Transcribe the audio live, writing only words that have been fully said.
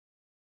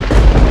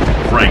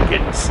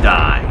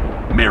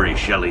Frankenstein. Mary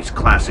Shelley's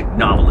classic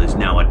novel is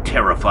now a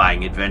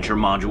terrifying adventure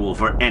module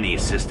for any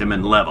system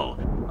and level.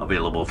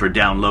 Available for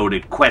download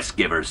at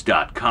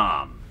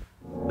questgivers.com.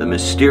 The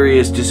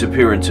mysterious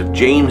disappearance of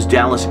James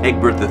Dallas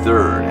Egbert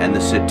III and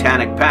the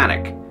Satanic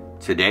Panic.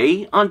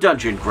 Today on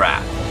Dungeon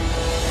Craft.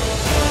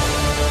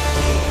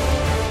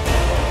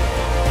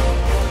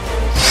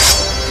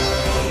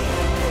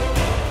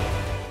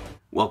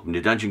 Welcome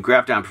to Dungeon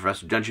Craft. I'm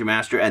Professor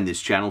DungeonMaster, and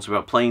this channel is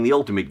about playing the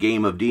ultimate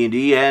game of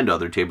D&D and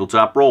other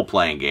tabletop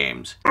role-playing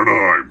games. And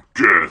I'm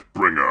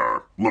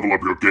Deathbringer. Level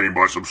up your game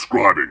by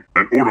subscribing,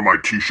 and order my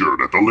t-shirt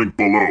at the link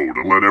below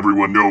to let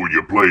everyone know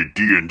you play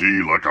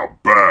D&D like a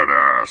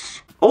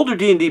badass. Older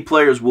D&D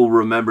players will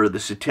remember the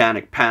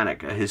Satanic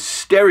Panic, a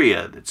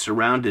hysteria that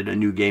surrounded a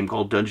new game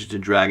called Dungeons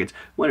 & Dragons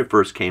when it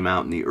first came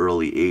out in the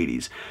early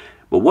 80s.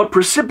 But what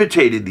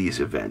precipitated these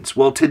events?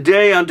 Well,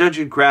 today on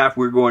Dungeon Craft,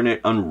 we're going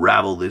to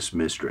unravel this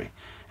mystery.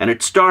 And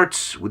it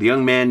starts with a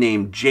young man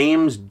named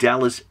James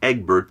Dallas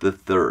Egbert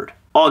III.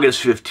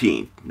 August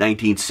 15th,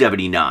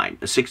 1979,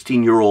 a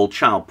 16-year-old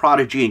child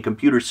prodigy and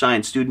computer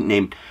science student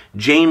named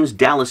James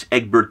Dallas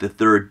Egbert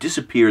III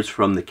disappears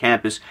from the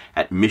campus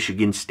at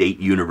Michigan State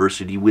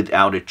University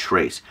without a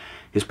trace.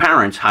 His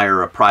parents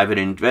hire a private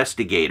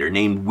investigator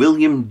named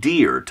William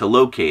Deere to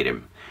locate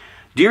him.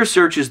 Deere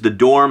searches the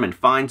dorm and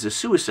finds the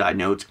suicide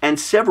notes and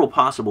several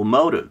possible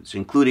motives,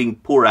 including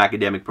poor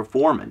academic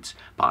performance,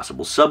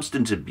 possible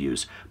substance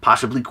abuse,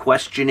 possibly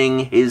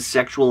questioning his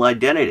sexual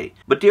identity.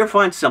 But Deere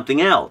finds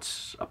something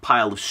else, a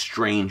pile of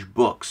strange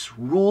books,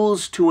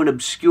 rules to an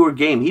obscure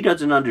game he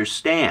doesn't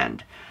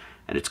understand,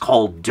 and it's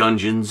called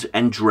Dungeons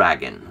and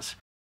Dragons.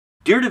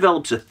 Deere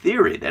develops a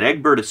theory that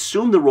Egbert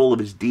assumed the role of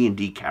his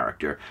D&D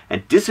character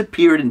and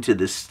disappeared into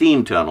the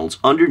steam tunnels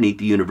underneath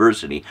the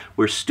university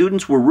where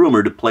students were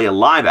rumored to play a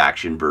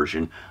live-action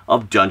version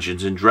of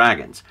Dungeons &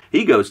 Dragons.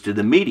 He goes to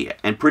the media,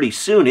 and pretty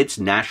soon it's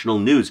national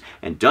news,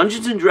 and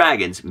Dungeons &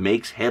 Dragons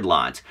makes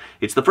headlines.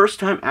 It's the first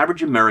time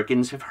average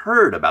Americans have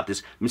heard about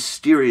this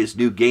mysterious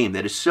new game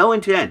that is so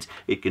intense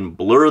it can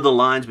blur the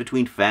lines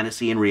between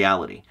fantasy and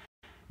reality.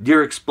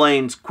 Deere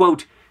explains,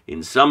 quote,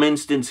 "In some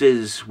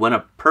instances, when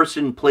a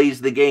person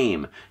plays the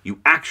game, you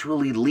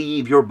actually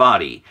leave your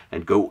body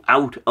and go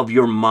out of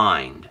your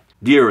mind."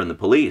 Deere and the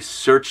police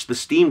search the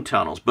steam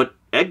tunnels, but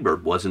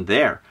Egbert wasn't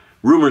there.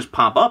 Rumors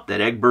pop up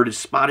that Egbert is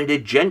spotted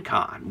at Gen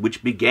Con,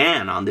 which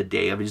began on the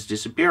day of his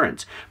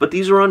disappearance, but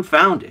these are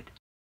unfounded.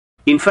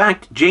 In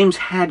fact, James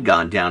had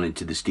gone down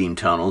into the steam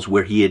tunnels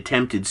where he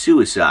attempted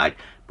suicide,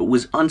 but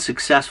was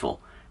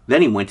unsuccessful.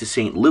 Then he went to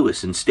St.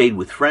 Louis and stayed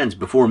with friends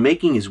before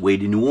making his way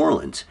to New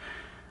Orleans.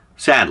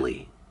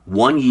 Sadly,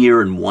 1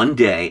 year and 1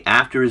 day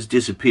after his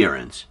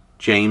disappearance,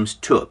 James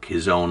took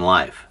his own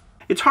life.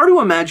 It's hard to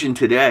imagine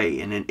today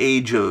in an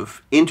age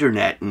of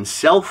internet and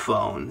cell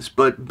phones,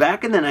 but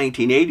back in the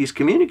 1980s,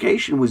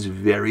 communication was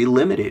very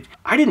limited.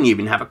 I didn't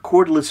even have a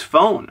cordless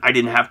phone. I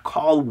didn't have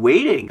call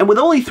waiting. And with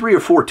only 3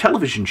 or 4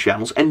 television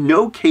channels and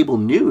no cable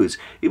news,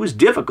 it was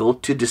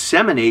difficult to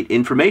disseminate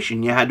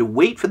information. You had to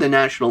wait for the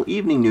national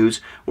evening news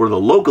or the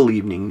local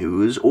evening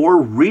news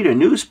or read a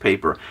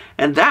newspaper.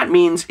 And that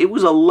means it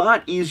was a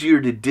lot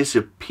easier to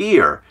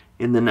disappear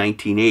in the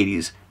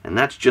 1980s. And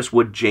that's just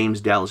what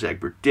James Dallas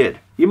Egbert did.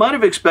 You might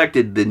have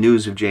expected the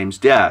news of James'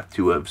 death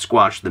to have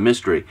squashed the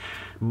mystery,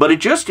 but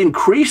it just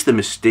increased the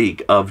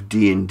mystique of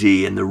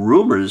D&D and the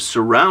rumors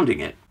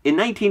surrounding it. In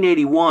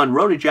 1981,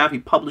 Rona Jaffe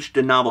published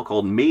a novel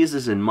called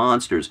Mazes and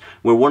Monsters,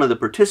 where one of the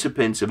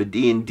participants of a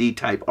D&D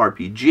type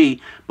RPG,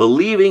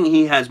 believing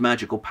he has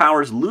magical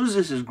powers,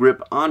 loses his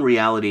grip on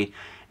reality,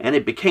 and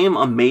it became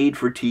a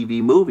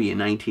made-for-TV movie in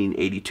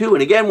 1982.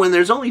 And again, when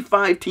there's only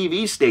 5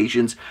 TV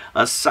stations,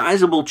 a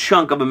sizable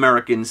chunk of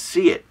Americans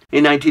see it.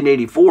 In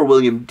 1984,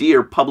 William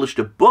Deere published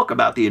a book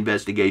about the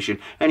investigation,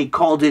 and he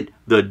called it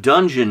The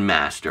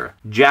DungeonMaster.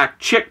 Jack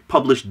Chick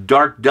published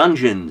Dark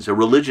Dungeons, a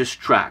religious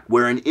tract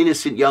where an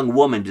innocent young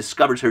woman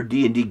discovers her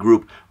D&D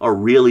group are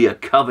really a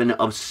coven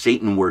of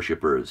Satan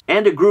worshippers.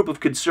 And a group of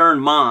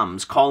concerned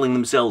moms calling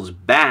themselves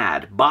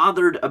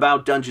bothered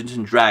about Dungeons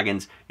 &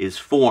 Dragons is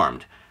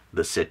formed.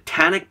 The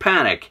Satanic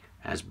Panic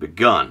has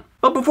begun.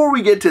 But before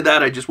we get to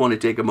that, I just want to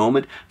take a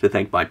moment to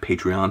thank my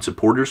Patreon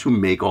supporters who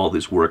make all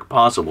this work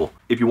possible.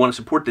 If you want to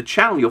support the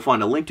channel, you'll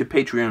find a link to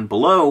Patreon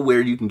below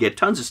where you can get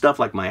tons of stuff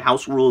like my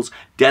house rules,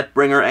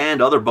 Deathbringer,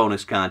 and other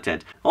bonus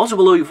content. Also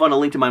below, you'll find a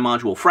link to my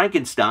module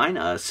Frankenstein,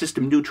 a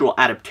system-neutral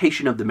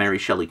adaptation of the Mary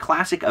Shelley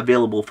classic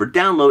available for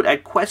download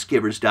at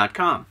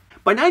questgivers.com.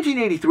 By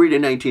 1983 to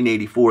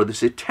 1984, the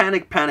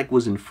Satanic Panic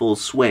was in full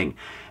swing,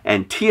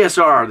 and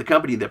TSR, the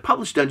company that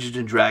published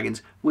Dungeons &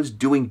 Dragons, was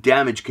doing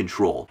damage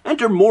control.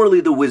 Enter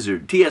Morley the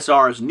Wizard,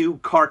 TSR's new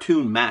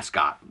cartoon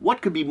mascot.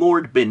 What could be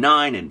more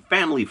benign and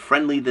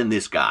family-friendly than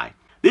this guy?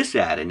 This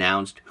ad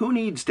announced, "Who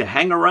needs to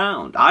hang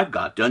around? I've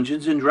got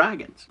Dungeons &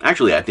 Dragons."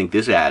 Actually, I think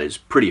this ad is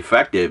pretty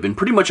effective and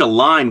pretty much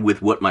aligned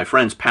with what my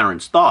friends'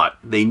 parents thought.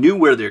 They knew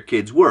where their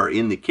kids were,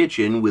 in the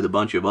kitchen with a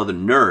bunch of other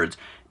nerds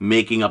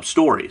making up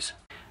stories.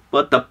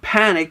 But the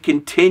panic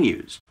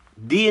continues.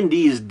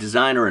 D&D's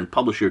designer and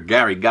publisher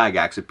Gary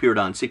Gygax appeared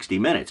on 60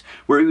 Minutes,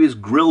 where he was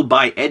grilled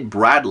by Ed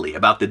Bradley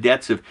about the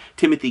deaths of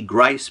Timothy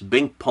Grice,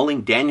 Bink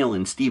Pulling, Daniel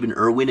and Stephen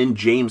Irwin, and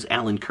James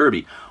Allen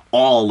Kirby,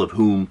 all of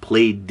whom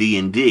played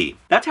D&D.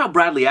 That's how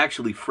Bradley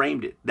actually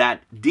framed it,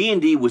 that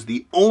D&D was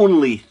the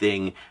only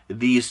thing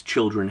these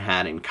children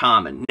had in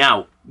common.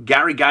 Now,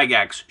 Gary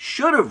Gygax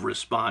should have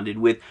responded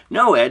with,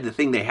 no, Ed, the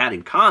thing they had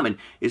in common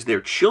is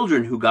their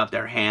children who got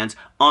their hands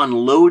on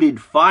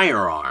loaded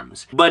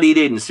firearms. But he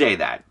didn't say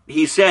that.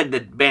 He said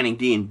that banning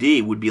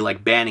D&D would be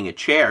like banning a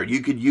chair.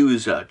 You could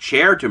use a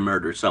chair to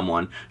murder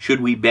someone. Should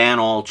we ban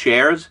all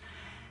chairs?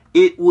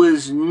 It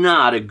was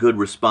not a good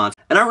response.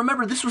 And I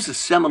remember this was a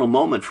seminal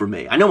moment for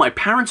me. I know my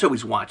parents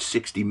always watched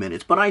 60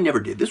 Minutes, but I never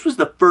did. This was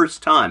the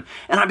first time.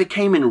 And I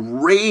became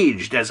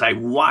enraged as I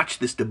watched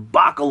this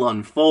debacle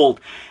unfold.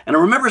 And I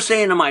remember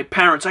saying to my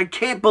parents, I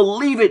can't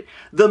believe it.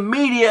 The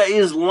media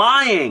is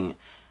lying.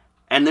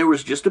 And there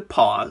was just a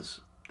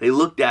pause. They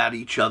looked at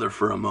each other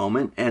for a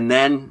moment and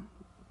then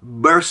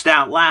burst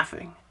out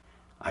laughing.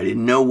 I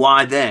didn't know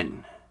why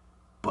then,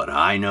 but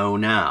I know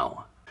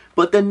now.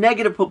 But the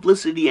negative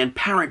publicity and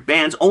parent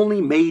bans only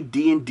made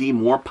D&D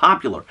more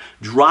popular,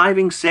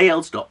 driving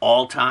sales to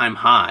all-time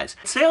highs.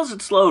 Sales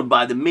had slowed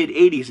by the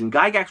mid-'80s, and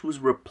Gygax was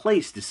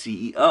replaced as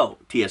CEO.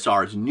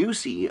 TSR's new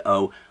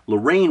CEO,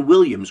 Lorraine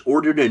Williams,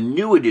 ordered a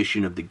new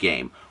edition of the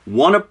game,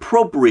 one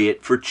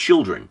appropriate for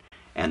children,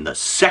 and the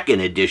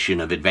second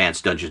edition of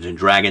Advanced Dungeons &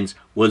 Dragons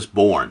was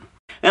born.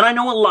 And I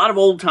know a lot of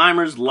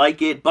old-timers like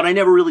it, but I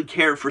never really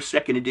cared for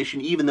second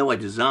edition, even though I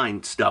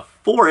designed stuff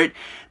for it,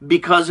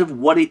 because of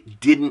what it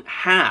didn't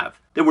have.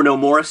 There were no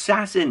more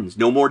assassins,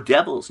 no more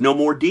devils, no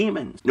more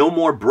demons, no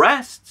more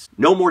breasts,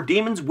 no more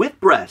demons with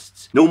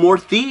breasts, no more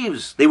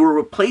thieves. They were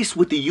replaced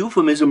with the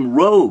euphemism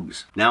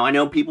rogues. Now, I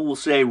know people will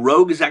say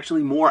rogue is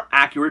actually more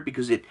accurate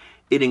because it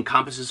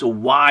encompasses a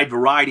wide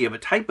variety of a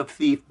type of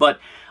thief, but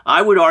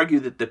I would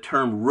argue that the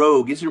term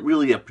rogue isn't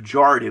really a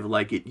pejorative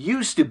like it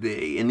used to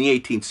be. In the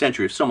 18th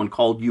century, if someone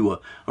called you a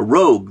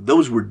rogue,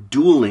 those were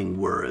dueling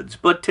words.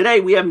 But today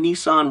we have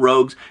Nissan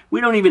rogues.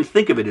 We don't even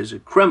think of it as a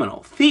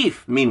criminal.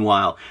 Thief,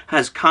 meanwhile,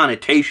 has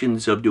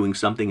connotations of doing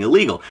something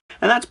illegal.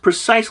 And that's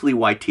precisely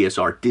why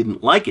TSR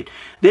didn't like it.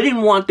 They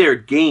didn't want their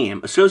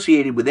game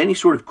associated with any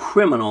sort of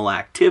criminal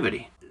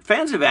activity.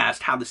 Fans have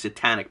asked how the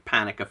Satanic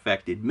Panic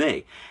affected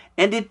me.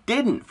 And it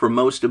didn't for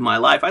most of my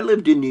life. I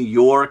lived in New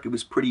York. It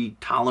was pretty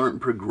tolerant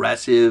and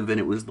progressive, and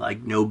it was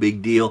like no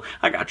big deal.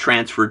 I got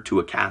transferred to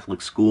a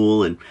Catholic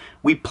school, and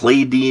we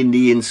played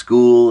D&D in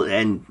school,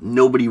 and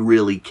nobody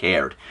really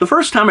cared. The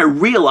first time I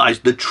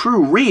realized the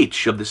true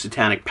reach of the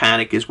Satanic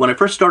Panic is when I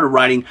first started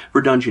writing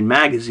for Dungeon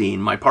Magazine.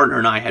 My partner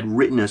and I had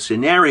written a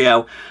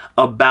scenario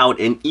about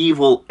an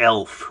evil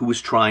elf who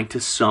was trying to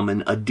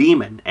summon a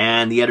demon.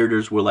 And the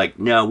editors were like,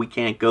 no, we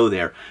can't go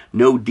there.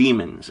 No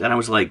demons. And I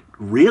was like,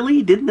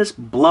 really? Didn't this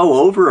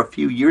blow over a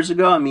few years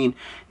ago? I mean,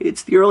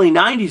 it's the early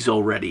 90s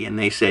already. And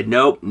they said,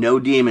 nope, no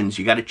demons.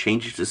 You got to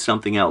change it to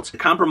something else. The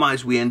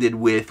compromise we ended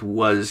with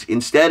was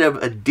instead of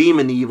a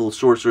demon, the evil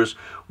sorceress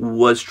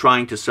was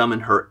trying to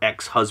summon her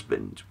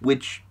ex-husband,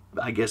 which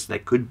I guess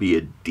that could be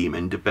a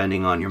demon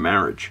depending on your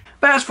marriage.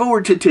 Fast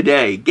forward to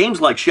today. Games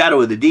like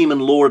Shadow of the Demon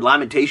Lord,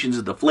 Lamentations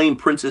of the Flame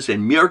Princess,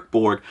 and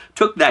Mjörkborg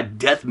took that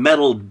death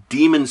metal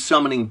demon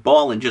summoning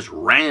ball and just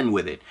ran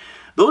with it.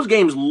 Those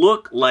games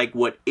look like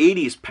what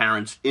 80s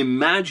parents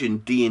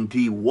imagined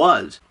D&D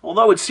was.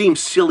 Although it seems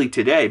silly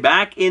today,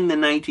 back in the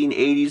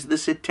 1980s, the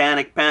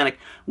Satanic Panic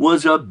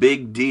was a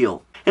big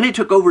deal. And it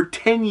took over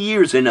 10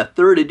 years and a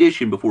third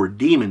edition before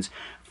demons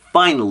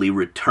finally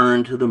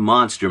returned to the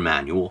Monster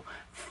Manual.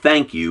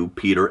 Thank you,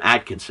 Peter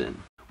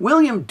Atkinson.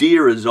 William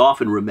Deere is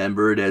often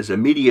remembered as a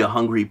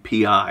media-hungry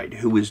PI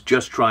who was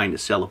just trying to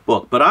sell a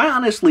book, but I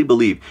honestly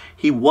believe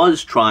he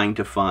was trying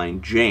to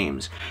find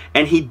James,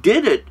 and he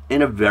did it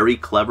in a very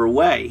clever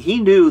way. He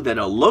knew that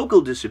a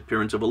local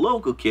disappearance of a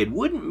local kid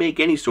wouldn't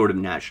make any sort of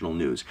national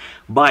news.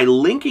 By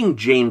linking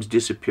James'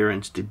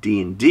 disappearance to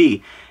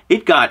D&D,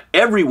 it got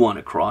everyone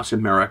across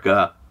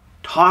America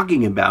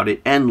talking about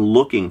it and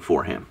looking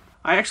for him.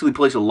 I actually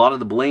place a lot of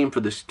the blame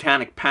for the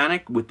Satanic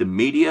Panic with the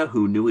media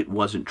who knew it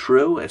wasn't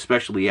true,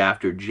 especially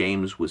after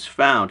James was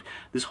found.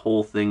 This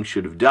whole thing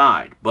should have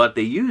died. But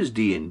they used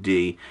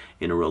D&D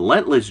in a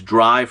relentless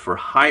drive for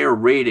higher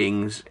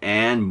ratings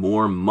and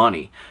more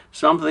money,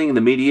 something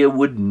the media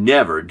would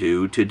never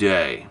do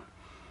today.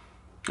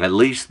 At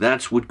least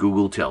that's what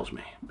Google tells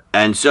me.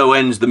 And so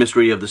ends the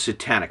mystery of the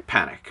Satanic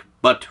Panic.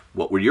 But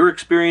what were your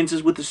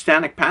experiences with the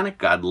Satanic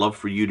Panic? I'd love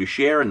for you to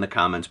share in the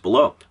comments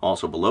below.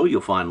 Also below,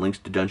 you'll find links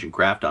to Dungeon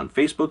Craft on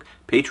Facebook,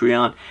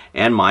 Patreon,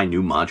 and my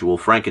new module,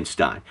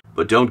 Frankenstein.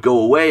 But don't go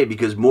away,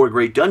 because more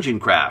great Dungeon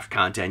Craft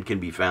content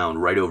can be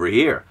found right over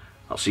here.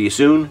 I'll see you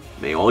soon.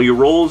 May all your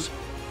rolls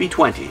be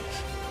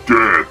 20s.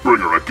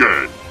 Deathbringer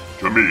again.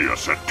 To me, a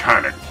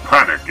Satanic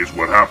Panic is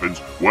what happens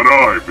when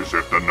I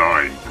visit the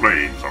 9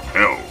 planes of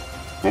hell.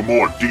 For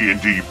more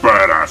D&D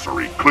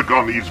badassery, click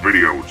on these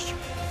videos.